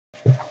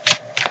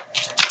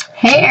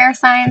Hey air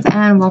signs,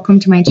 and welcome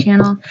to my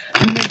channel.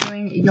 I'm here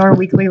doing your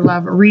weekly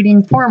love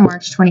reading for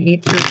March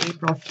 28th through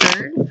April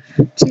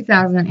 3rd,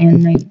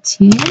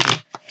 2019.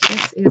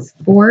 This is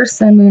for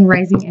Sun, Moon,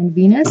 Rising, and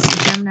Venus,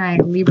 Gemini,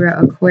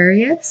 Libra,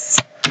 Aquarius.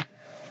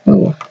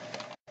 Oh.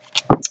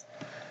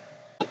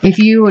 If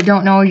you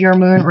don't know your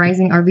Moon,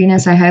 Rising, or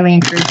Venus, I highly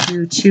encourage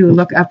you to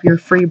look up your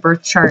free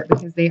birth chart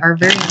because they are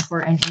very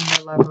important in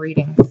your love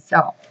reading.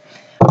 So,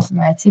 I'm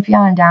going to tip you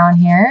on down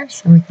here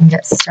so we can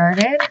get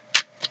started.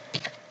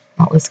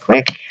 That was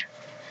quick.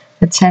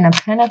 The Ten of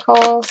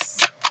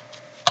Pentacles.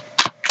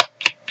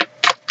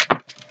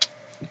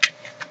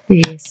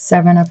 The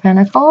Seven of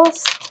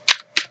Pentacles.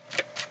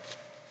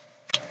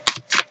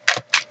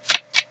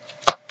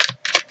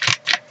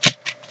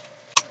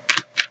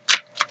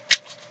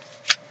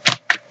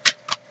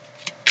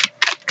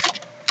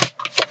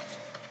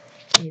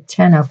 The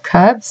Ten of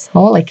Cups.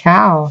 Holy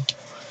cow.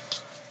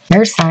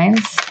 Air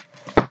signs.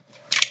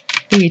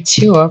 The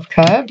Two of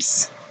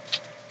Cups.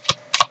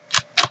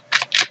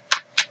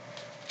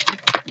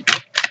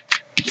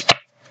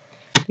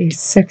 The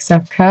Six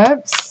of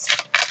Cups,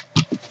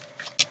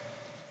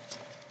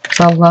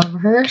 the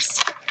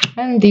Lovers,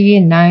 and the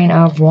Nine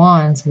of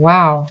Wands.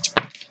 Wow.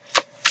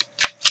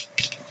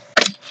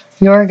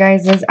 Your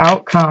guys'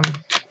 outcome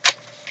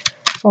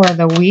for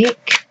the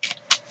week.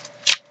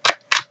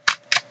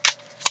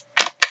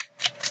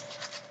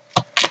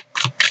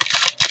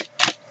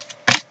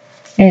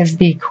 Is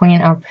the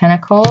Queen of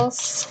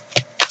Pentacles.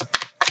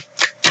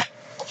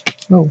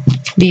 Oh,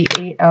 the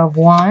Eight of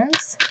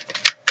Wands.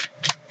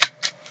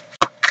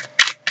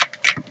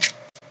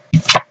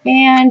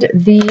 And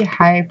the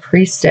High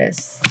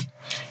Priestess.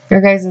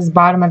 Your guys'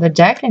 bottom of the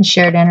deck and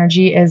shared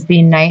energy is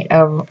the Knight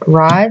of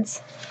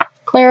Rods,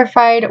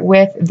 clarified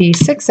with the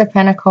Six of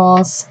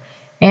Pentacles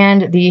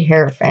and the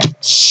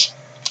Hierophant.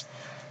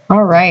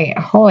 All right,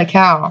 holy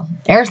cow.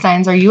 Air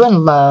signs, are you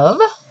in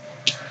love?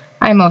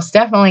 I most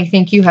definitely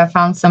think you have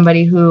found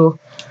somebody who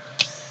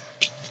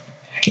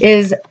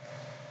is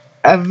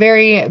a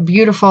very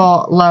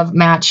beautiful love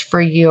match for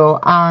you.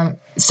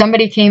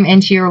 Somebody came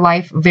into your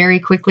life very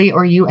quickly,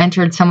 or you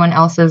entered someone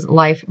else's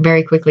life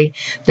very quickly.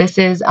 This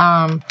is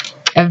a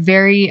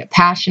very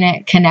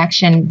passionate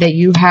connection that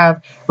you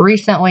have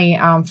recently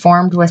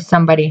formed with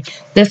somebody.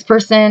 This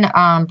person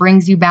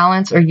brings you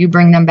balance, or you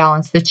bring them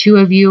balance. The two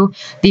of you,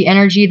 the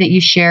energy that you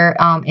share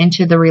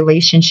into the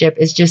relationship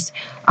is just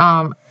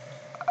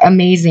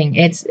amazing.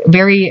 It's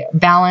very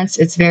balanced.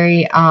 It's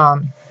very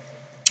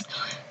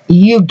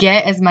you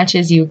get as much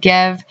as you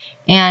give,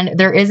 and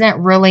there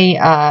isn't really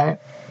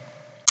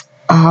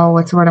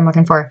what's the word I'm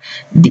looking for?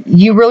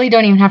 You really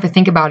don't even have to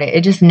think about it.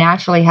 It just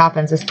naturally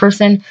happens. This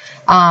person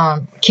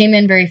came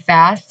in very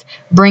fast,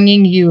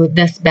 bringing you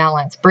this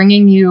balance,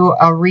 bringing you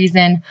a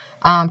reason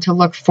to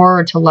look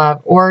forward to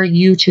love, or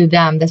you to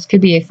them. This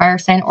could be a fire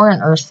sign or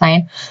an earth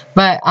sign,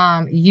 but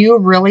you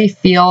really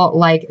feel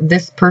like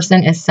this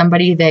person is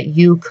somebody that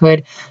you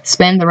could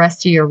spend the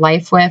rest of your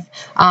life with.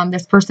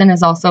 This person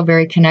is also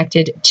very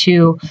connected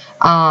to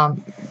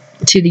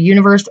the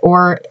universe,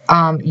 or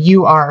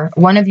you are.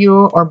 One of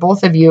you or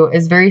both of you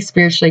is very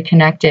spiritually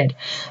connected.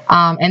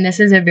 And this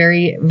is a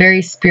very,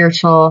 very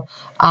spiritual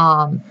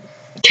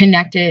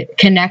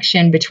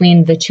connection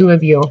between the two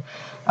of you.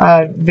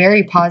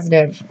 Very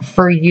positive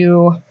for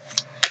you,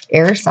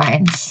 air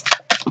signs.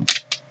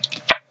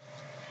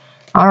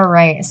 All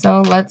right,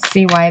 so let's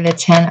see why the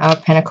Ten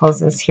of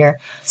Pentacles is here.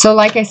 So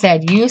like I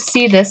said, you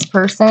see this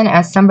person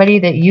as somebody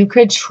that you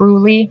could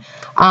truly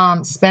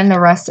spend the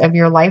rest of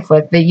your life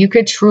with, that you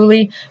could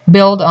truly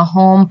build a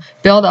home,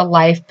 build a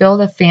life,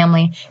 build a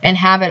family, and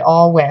have it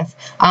all with.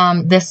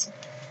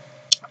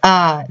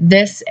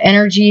 This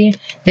energy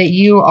that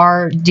you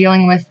are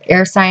dealing with,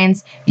 air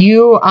signs,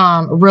 you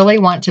really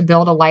want to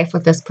build a life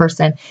with this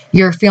person.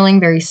 You're feeling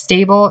very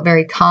stable,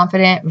 very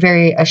confident,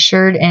 very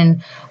assured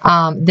in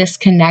this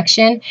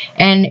connection,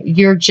 and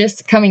you're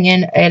just coming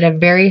in at a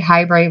very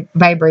high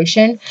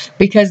vibration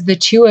because the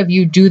two of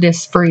you do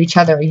this for each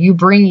other. You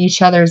bring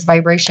each other's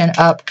vibration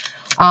up.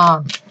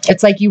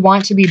 It's like you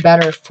want to be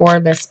better for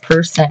this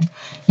person.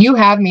 You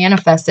have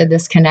manifested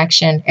this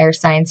connection, air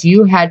signs.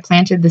 You had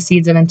planted the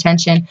seeds of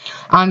intention.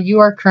 You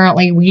are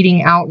currently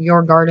weeding out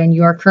your garden.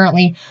 You are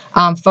currently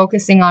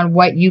focusing on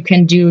what you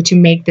can do to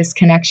make this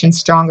connection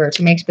stronger,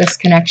 to make this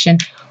connection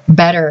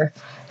better.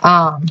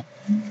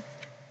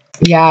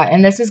 Yeah,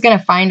 and this is going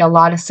to find a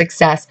lot of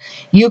success.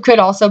 You could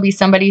also be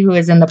somebody who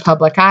is in the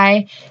public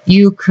eye.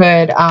 You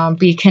could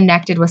be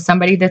connected with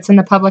somebody that's in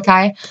the public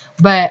eye.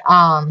 But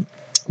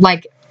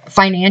like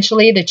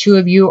financially, the two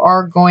of you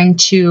are going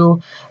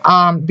to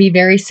be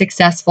very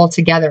successful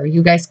together.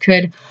 You guys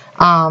could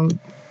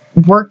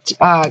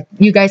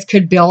you guys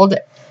could build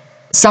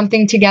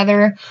something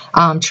together,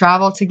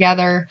 travel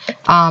together,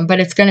 but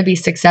it's going to be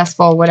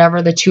successful,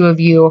 whatever the two of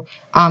you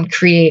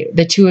create.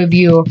 The two of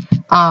you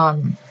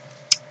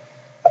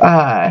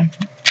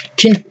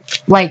can,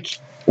 like,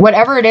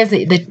 whatever it is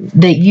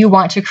that you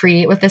want to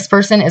create with this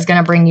person is going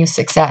to bring you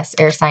success,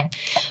 air sign,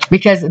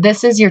 because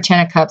this is your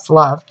 10 of Cups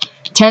love.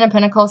 10 of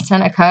Pentacles,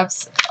 10 of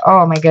Cups.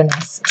 Oh my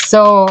goodness.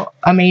 So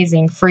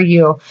amazing for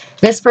you.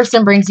 This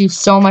person brings you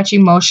so much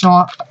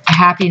emotional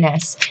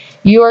happiness.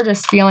 You are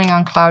just feeling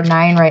on cloud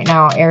 9 right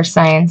now, air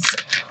signs.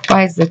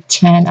 Why is the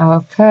 10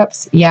 of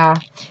Cups? Yeah.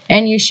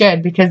 And you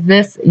should,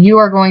 because you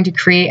are going to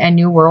create a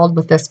new world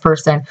with this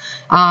person.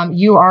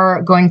 You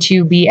are going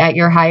to be at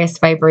your highest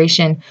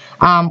vibration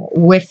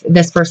with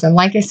this person.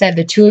 Like I said,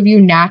 the two of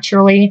you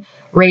naturally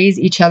raise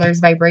each other's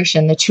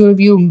vibration. The two of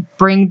you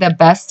bring the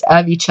best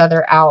of each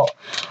other out.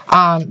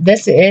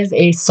 This is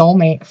a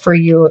soulmate for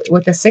you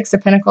with the 6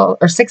 of Pentacles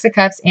or 6 of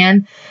Cups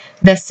and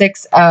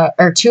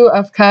the 2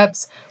 of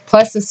Cups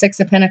plus the 6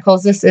 of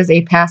Pentacles. This is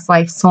a past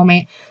life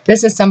soulmate.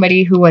 This is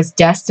somebody who was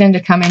destined to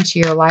come into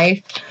your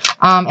life.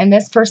 And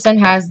this person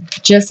has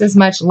just as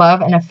much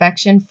love and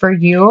affection for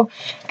you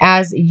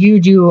as you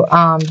do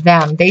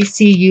them. They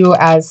see you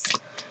as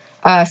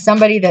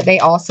somebody that they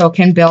also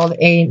can build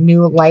a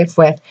new life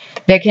with,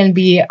 that can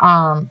be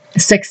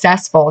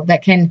successful,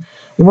 that can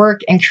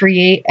work and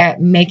create at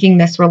making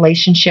this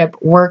relationship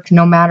work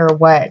no matter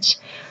what.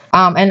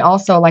 And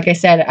also, like I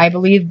said, I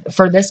believe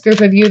for this group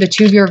of you, the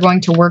two of you are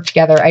going to work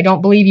together. I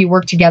don't believe you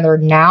work together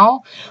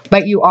now,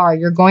 but you are.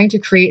 You're going to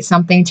create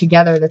something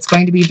together that's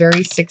going to be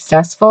very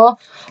successful.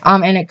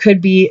 And it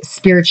could be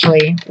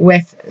spiritually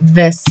with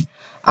this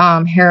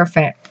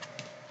Hierophant.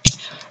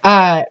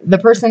 The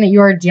person that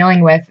you are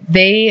dealing with,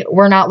 they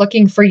were not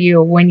looking for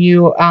you when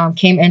you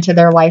came into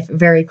their life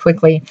very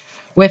quickly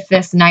with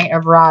this Knight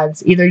of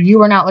Rods. Either you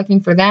were not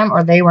looking for them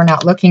or they were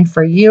not looking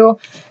for you.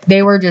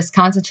 They were just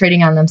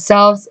concentrating on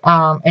themselves,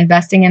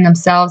 investing in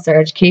themselves, their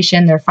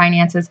education, their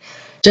finances,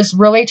 just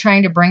really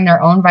trying to bring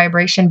their own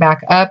vibration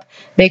back up.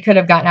 They could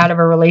have gotten out of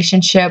a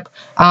relationship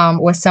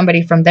with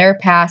somebody from their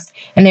past,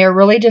 and they were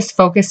really just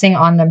focusing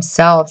on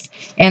themselves.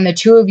 And the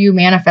two of you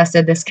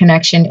manifested this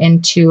connection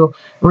into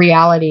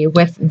reality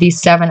with these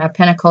 7 of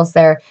Pentacles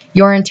there.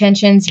 Your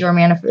intentions, your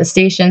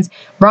manifestations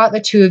brought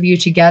the two of you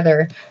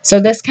together. So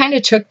this kind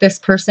of took this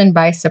person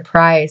by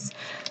surprise.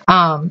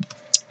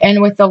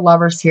 And with the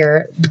Lovers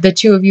here, the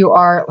two of you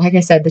are, like I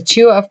said, the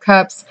 2 of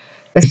Cups,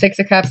 the 6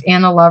 of Cups,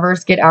 and the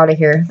Lovers. Get out of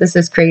here. This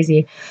is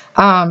crazy.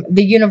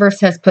 The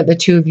universe has put the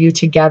two of you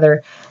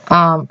together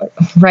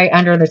right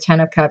under the 10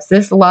 of Cups.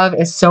 This love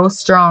is so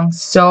strong,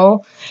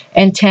 so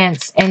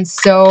intense, and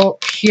so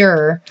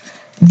pure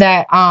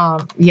that,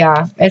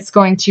 yeah, it's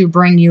going to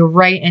bring you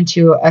right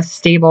into a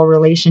stable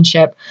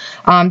relationship.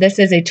 This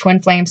is a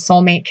twin flame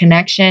soulmate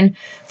connection.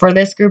 For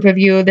this group of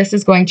you, this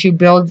is going to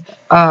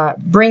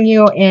bring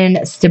you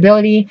in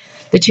stability.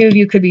 The two of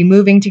you could be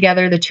moving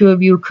together. The two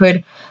of you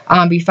could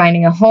be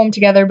finding a home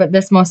together, but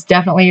this most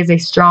definitely is a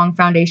strong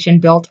foundation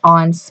built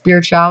on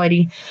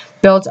spirituality,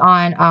 built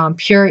on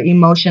pure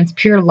emotions,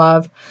 pure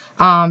love,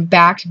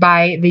 backed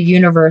by the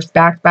universe,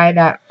 backed by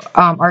that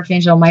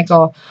Archangel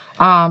Michael,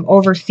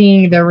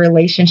 overseeing the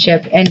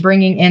relationship and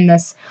bringing in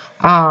this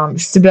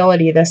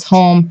stability, this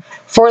home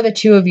for the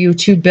two of you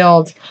to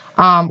build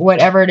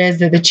whatever it is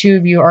that the two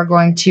of you are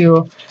going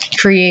to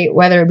create,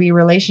 whether it be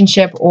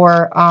relationship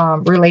or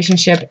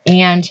relationship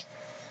and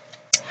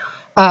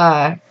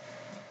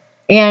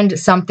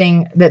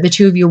something that the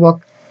two of you will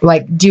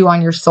like do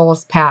on your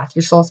soul's path,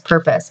 your soul's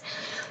purpose.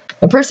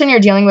 The person you're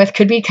dealing with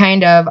could be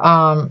kind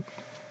of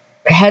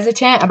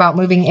hesitant about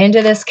moving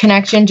into this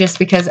connection just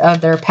because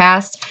of their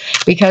past,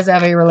 because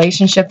of a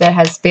relationship that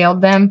has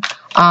failed them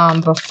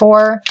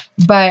before.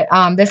 But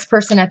this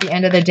person at the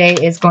end of the day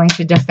is going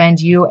to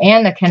defend you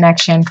and the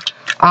connection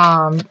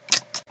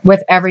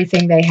with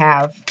everything they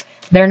have.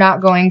 They're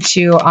not going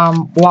to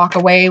walk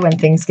away when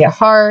things get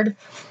hard.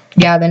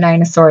 Yeah, the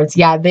 9 of Swords.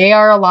 Yeah, they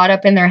are a lot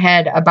up in their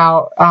head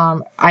about,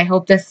 I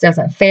hope this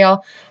doesn't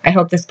fail. I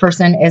hope this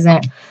person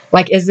isn't,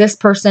 like, is this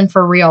person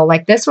for real?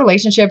 Like, this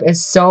relationship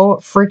is so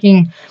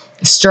freaking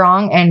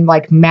strong and,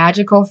 like,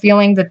 magical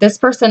feeling that this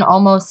person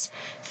almost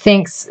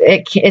thinks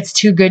it's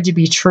too good to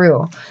be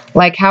true.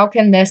 Like, how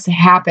can this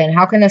happen?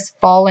 How can this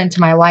fall into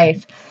my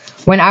life?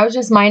 When I was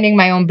just minding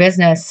my own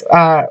business,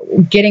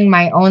 getting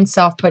my own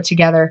self put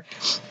together,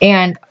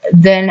 and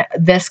then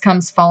this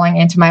comes falling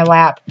into my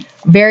lap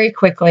very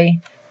quickly,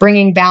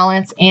 bringing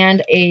balance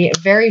and a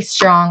very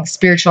strong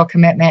spiritual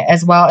commitment,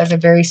 as well as a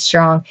very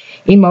strong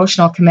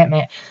emotional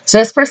commitment. So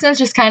this person is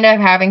just kind of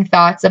having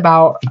thoughts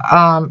about,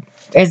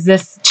 is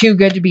this too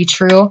good to be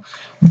true?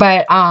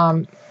 But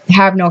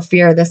have no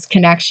fear. This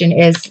connection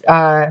is,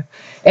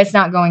 it's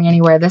not going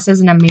anywhere. This is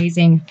an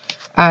amazing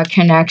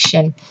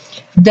connection.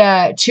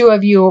 The two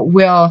of you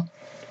will,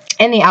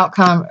 in the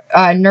outcome,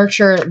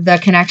 nurture the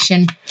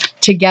connection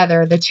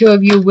together. The two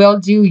of you will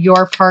do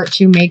your part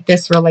to make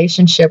this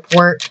relationship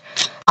work.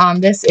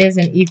 This is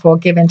an equal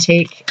give and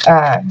take.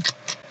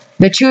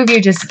 The two of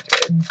you just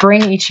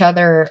bring each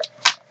other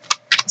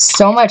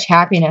so much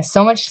happiness,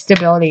 so much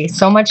stability,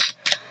 so much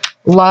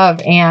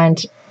love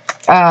and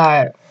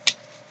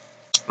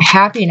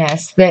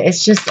happiness that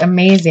it's just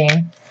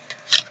amazing.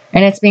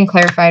 And it's being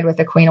clarified with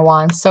the Queen of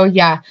Wands. So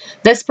yeah,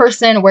 this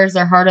person wears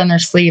their heart on their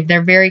sleeve.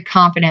 They're very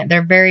confident.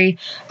 They're very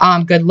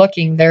good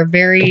looking. They're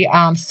very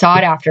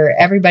sought after.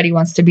 Everybody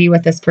wants to be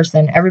with this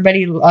person.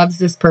 Everybody loves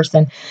this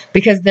person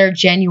because they're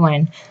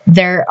genuine.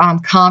 They're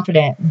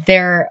confident.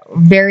 They're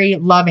very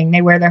loving.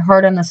 They wear their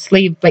heart on the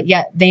sleeve, but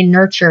yet they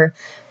nurture.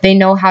 They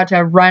know how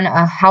to run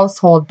a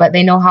household, but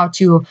they know how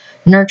to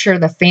nurture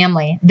the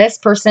family. This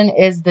person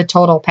is the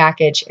total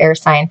package, air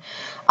sign.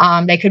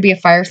 They could be a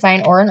fire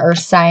sign or an earth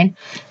sign.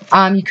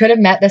 You could have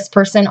met this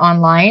person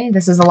online.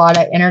 This is a lot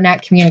of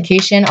internet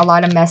communication, a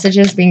lot of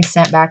messages being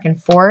sent back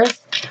and forth.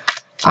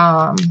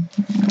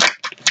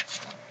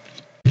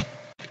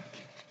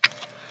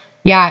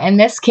 Yeah, and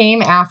this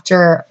came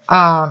after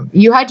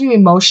you had to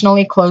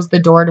emotionally close the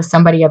door to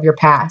somebody of your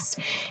past.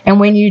 And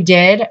when you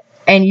did,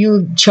 and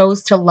you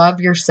chose to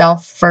love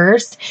yourself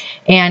first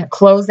and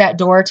close that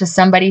door to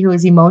somebody who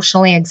is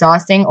emotionally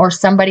exhausting, or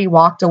somebody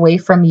walked away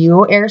from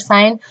you, air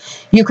sign,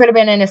 you could have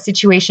been in a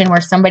situation where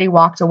somebody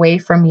walked away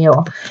from you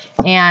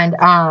and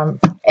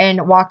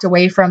walked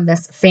away from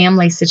this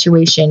family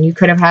situation. You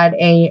could have had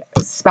a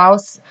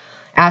spouse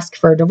ask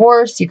for a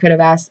divorce. You could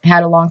have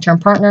had a long-term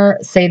partner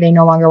say they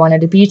no longer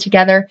wanted to be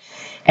together.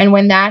 And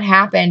when that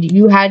happened,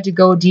 you had to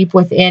go deep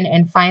within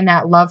and find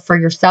that love for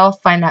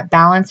yourself, find that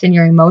balance in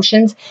your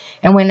emotions.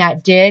 And when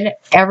that did,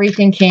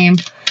 everything came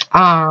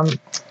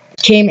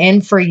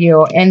in for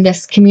you. And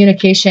this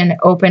communication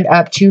opened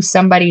up to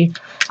somebody.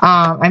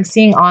 I'm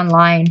seeing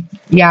online.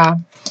 Yeah.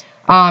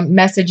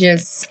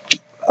 Messages,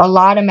 a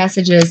lot of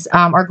messages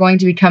are going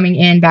to be coming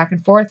in back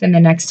and forth in the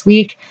next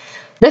week.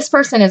 This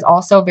person is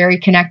also very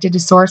connected to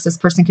source. This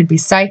person could be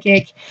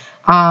psychic.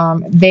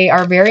 They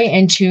are very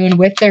in tune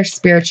with their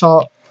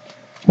spiritual.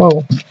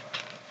 Whoa.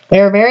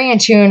 They're very in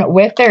tune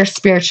with their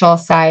spiritual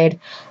side.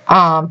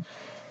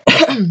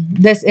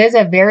 This is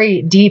a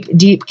very deep,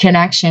 deep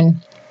connection.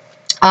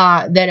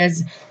 That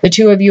is, the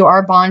two of you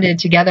are bonded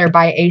together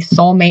by a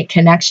soulmate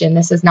connection.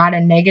 This is not a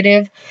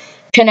negative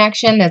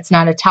connection. That's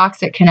not a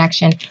toxic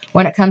connection.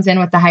 When it comes in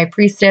with the High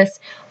Priestess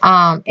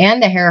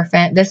and the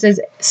Hierophant, this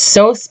is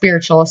so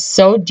spiritual,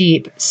 so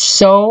deep,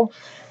 so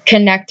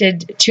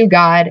connected to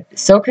God,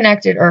 so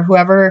connected, or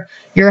whoever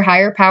your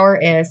higher power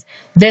is.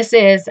 This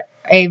is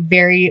a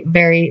very,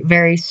 very,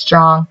 very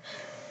strong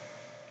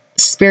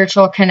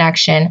spiritual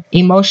connection,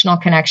 emotional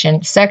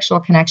connection, sexual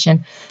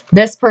connection.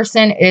 This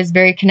person is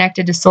very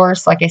connected to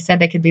source. Like I said,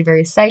 they could be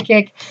very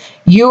psychic.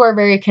 You are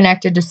very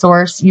connected to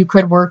source. You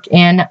could work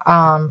in,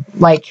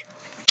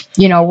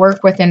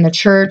 work within the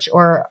church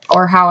or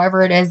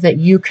however it is that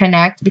you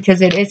connect,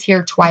 because it is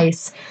here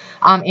twice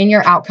in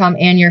your outcome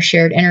and your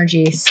shared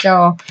energy.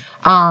 So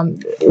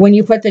when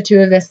you put the two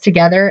of this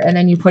together and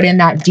then you put in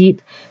that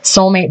deep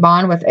soulmate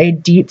bond with a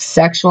deep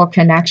sexual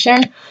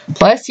connection,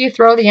 plus you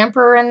throw the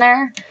Emperor in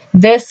there,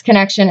 this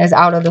connection is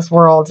out of this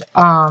world.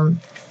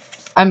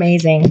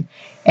 Amazing.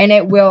 And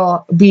it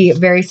will be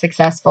very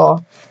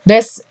successful.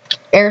 This,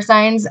 air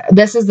signs,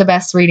 this is the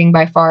best reading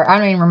by far. I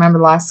don't even remember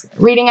the last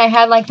reading I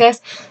had like this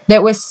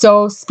that was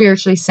so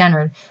spiritually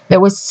centered, that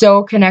was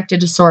so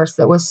connected to source,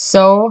 that was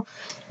so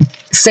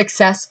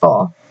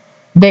successful,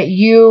 that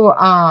you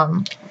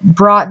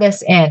brought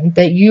this in,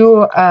 that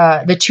you,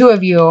 the two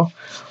of you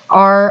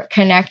are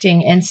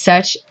connecting in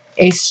such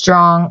a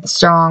strong,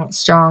 strong,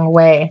 strong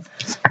way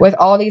with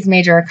all these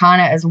major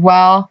arcana as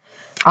well.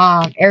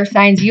 Air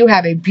signs, you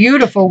have a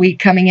beautiful week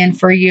coming in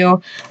for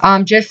you.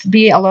 Just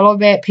be a little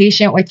bit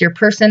patient with your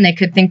person. They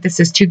could think this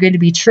is too good to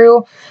be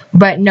true,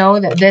 but know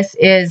that this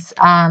is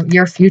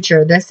your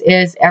future. This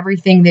is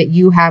everything that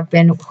you have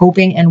been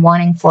hoping and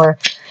wanting for,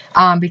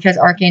 because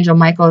Archangel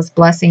Michael is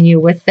blessing you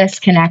with this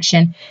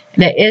connection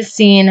that is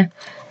seen,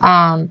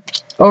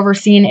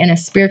 overseen in a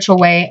spiritual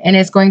way, and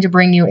is going to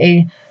bring you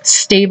a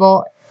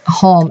stable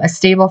home, a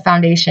stable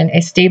foundation,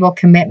 a stable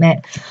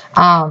commitment,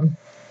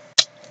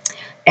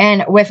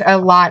 and with a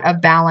lot of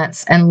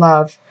balance and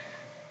love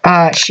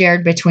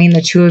shared between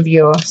the two of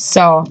you.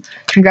 So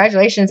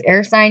congratulations,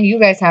 air sign. You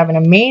guys have an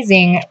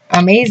amazing,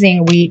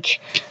 amazing week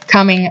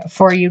coming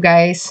for you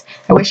guys.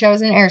 I wish I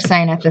was an air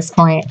sign at this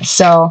point.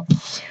 So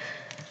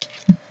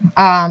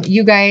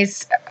you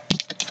guys,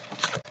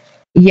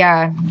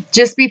 yeah,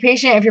 just be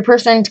patient. If your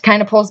person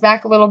kind of pulls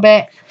back a little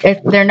bit,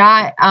 if they're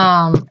not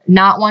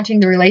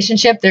wanting the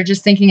relationship, they're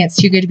just thinking it's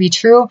too good to be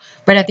true.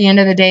 But at the end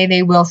of the day,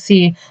 they will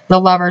see the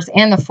Lovers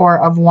and the Four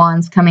of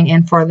Wands coming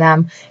in for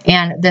them.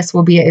 And this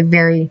will be a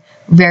very,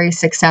 very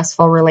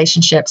successful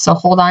relationship. So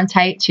hold on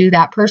tight to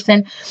that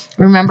person.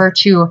 Remember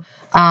to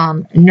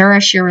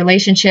nourish your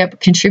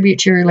relationship, contribute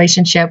to your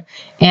relationship,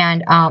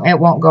 and it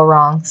won't go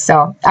wrong.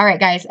 So, all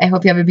right, guys, I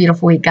hope you have a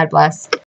beautiful week. God bless.